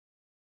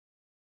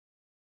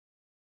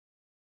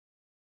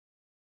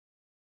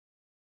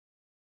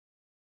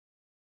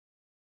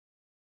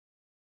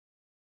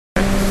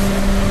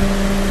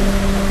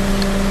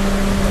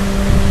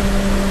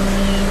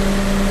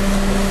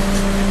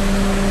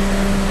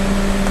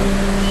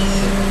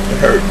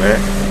hurt, man.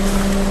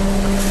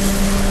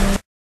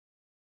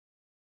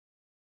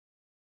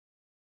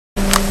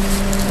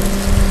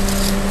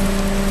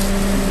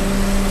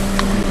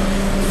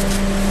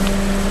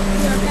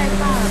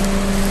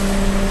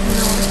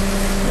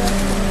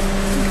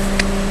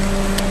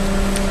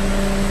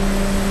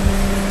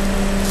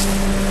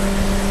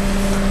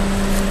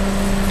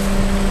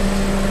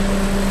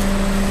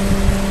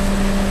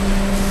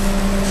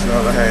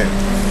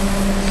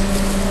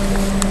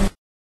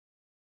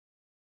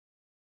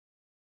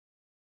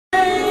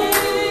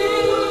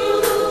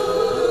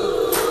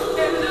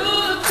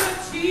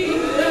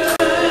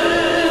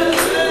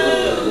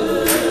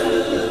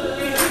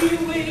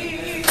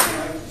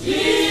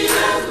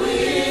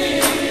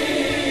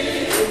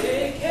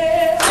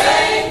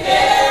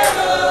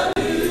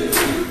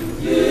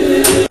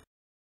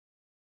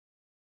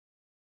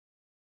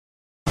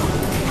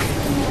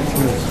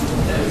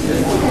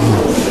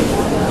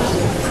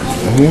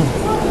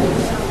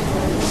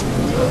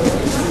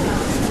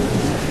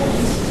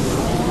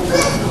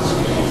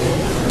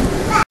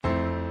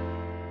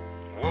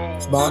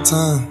 It's about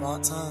time.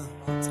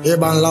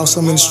 Everybody lost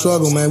something in the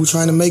struggle, man. We're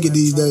trying to make it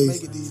these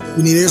days.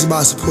 We need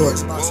everybody's support.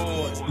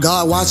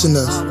 God watching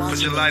us.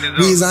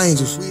 We His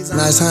angels.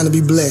 Now it's time to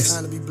be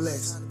blessed.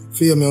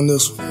 Feel me on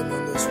this one.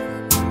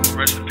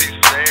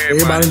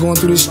 Everybody going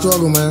through this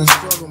struggle, man.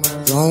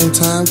 Long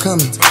time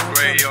coming.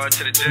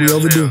 We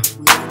overdue.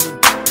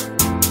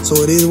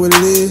 So it is what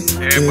it is,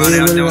 and it is what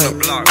it ain't.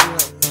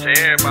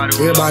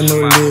 Everybody know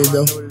what it is,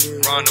 though.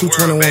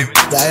 221,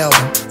 the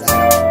album.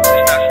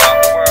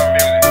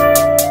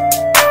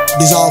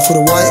 This all for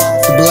the white,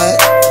 the black,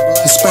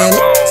 Hispanic,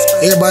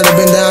 everybody that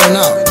been down and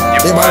out.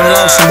 Everybody that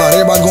lost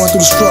somebody, everybody going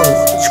through the struggle.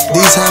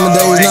 These time of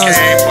days now, it's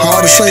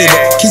hard to say,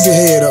 but keep your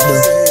head up,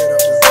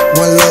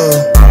 though. One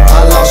love.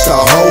 I lost a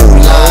whole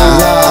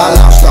lot. I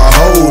lost a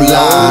whole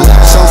lot.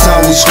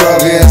 Sometimes we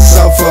struggle and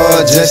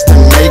suffer just to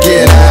make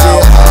it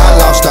out.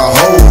 I lost a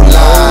whole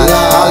lot.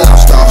 I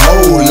lost a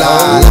whole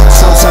lot.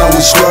 Sometimes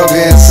we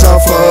struggle and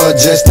suffer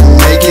just to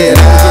make it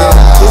out.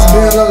 It's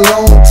been a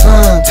long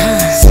time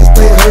since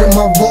they heard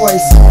my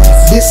voice.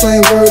 This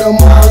ain't word of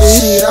mouth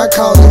shit, I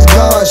call this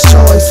God's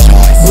choice.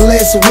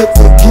 Blessed with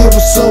the gift,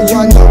 so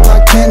I know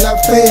I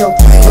cannot fail.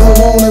 Don't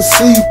wanna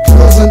see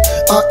prison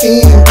or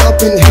end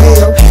up in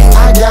hell.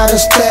 I gotta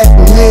stack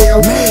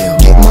mail,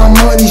 get my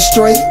money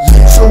straight,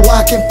 so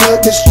I can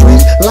flood the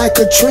street like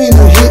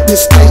Katrina hit the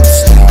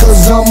States.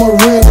 Cause I'm a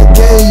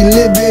renegade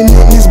living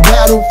in this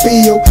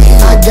battlefield.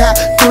 I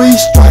got 3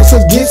 strikes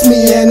against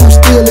me and I'm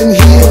still in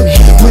here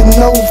with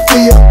no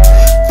fear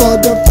for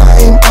the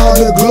fame or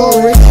the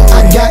glory.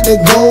 I got to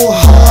go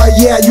hard,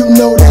 yeah, you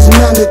know that's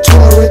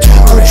mandatory.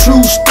 A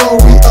true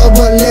story of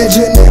a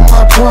legend in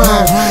my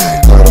prime.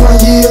 31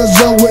 years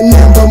old with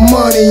never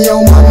money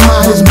on my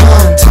mind is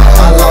mine.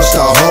 I lost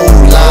a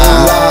whole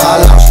lot. I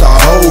lost a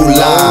whole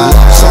lot.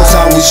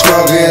 Sometimes we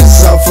struggle and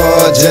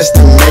suffer just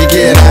to make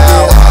it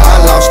out. I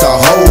lost a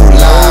whole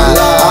lot.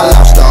 I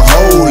lost a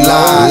whole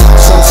lot.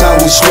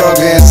 Sometimes we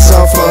struggle and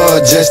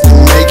suffer just to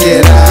make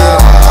it out.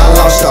 I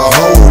lost a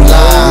whole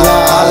lot.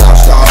 I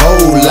lost a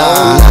whole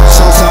lot.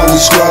 Sometimes we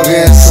struggle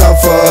and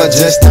suffer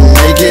just to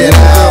make it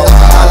out.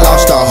 I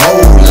lost a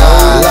whole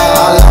lot.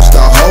 I lost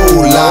a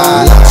whole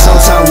lot.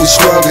 Sometimes we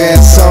struggle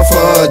and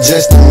suffer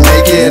just to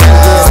make it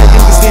out. Say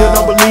niggas still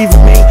don't believe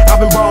in me. I've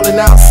been balling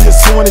out since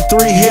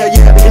 23. Hell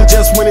yeah, they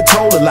just when it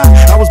told a lie.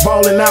 I was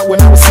balling out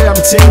when I was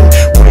 17.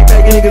 Way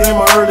back niggas in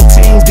my early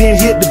teens. Then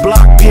hit the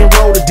block, then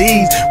roll the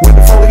D's. When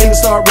before the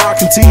niggas started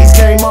rocking T's.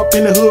 Came up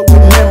in the hood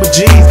with number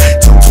G's.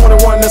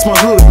 221, that's my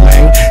hood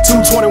lane.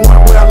 221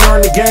 where I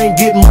learned the game.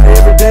 Getting money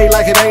every day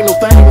like it ain't no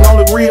thing.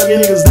 Only real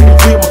niggas, they can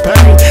feel my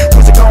pain.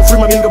 Once they gon' free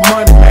my nigga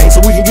money, man,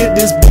 so we can get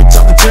this bitch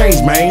off the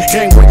chains, man.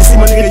 Can't wait to see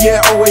my nigga, yeah,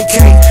 OAK.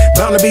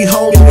 Bound to be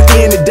home in the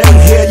end of the day.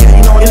 Hell yeah,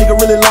 you know a nigga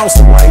really lost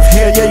a wife.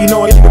 Hell yeah, you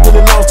know a nigga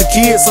really lost a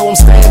kid. So I'm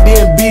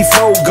standing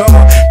before God,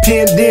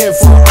 pinned in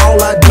for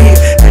all I did.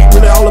 Ain't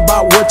really all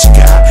about what you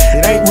got.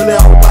 It ain't really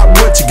all about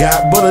what you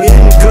got. But a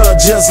nigga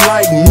just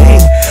like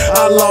me,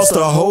 I lost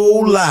a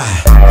whole lot.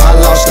 I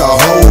lost a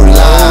whole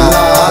lot.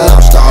 I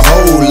lost a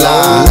whole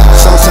lot.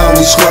 Sometimes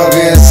we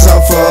struggle and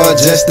suffer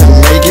just to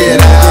make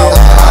it out.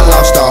 I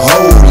lost a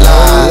whole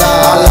lot.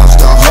 I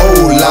lost a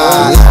whole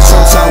lot.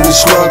 Sometimes we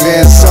struggle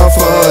and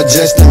suffer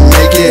just to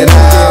make it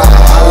out.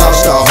 I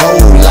lost a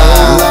whole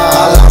lot.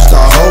 I lost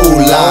a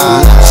whole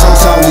lot.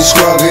 Sometimes we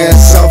struggle and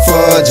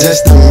suffer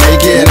just to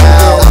make it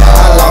out.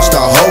 I lost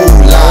a whole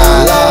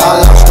lot.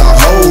 I lost a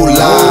whole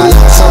lot.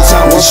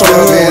 Sometimes we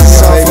struggle and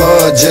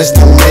suffer just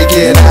to make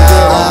it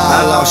out.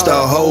 I lost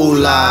a whole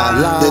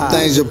lot. The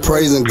things of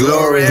praise and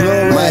glory.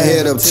 My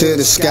head up to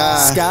the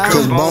sky,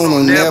 cause Bone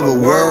will never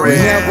worry.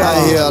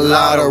 I hear a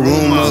lot of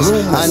rumors,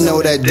 I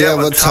know that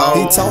devil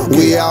talk.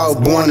 We all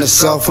born to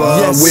suffer,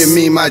 with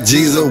me my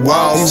Jesus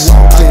walks.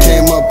 I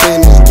came up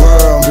in this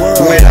world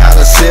without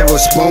a silver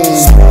spoon.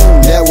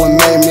 That what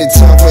made me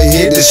tougher,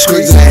 hit the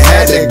streets and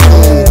had that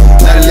goon.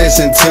 Now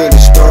listen to the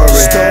story,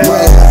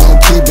 well,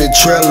 keep it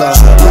triller.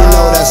 We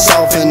know that's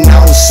off and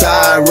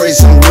outside, race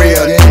some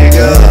real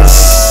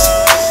niggas.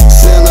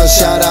 Sinners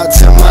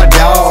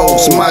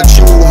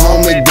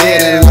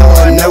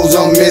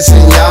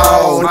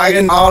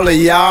bragging all of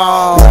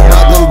y'all.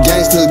 All them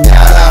gangsters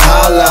gotta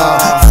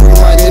holler.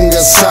 Free my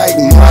nigga Psych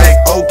Mike.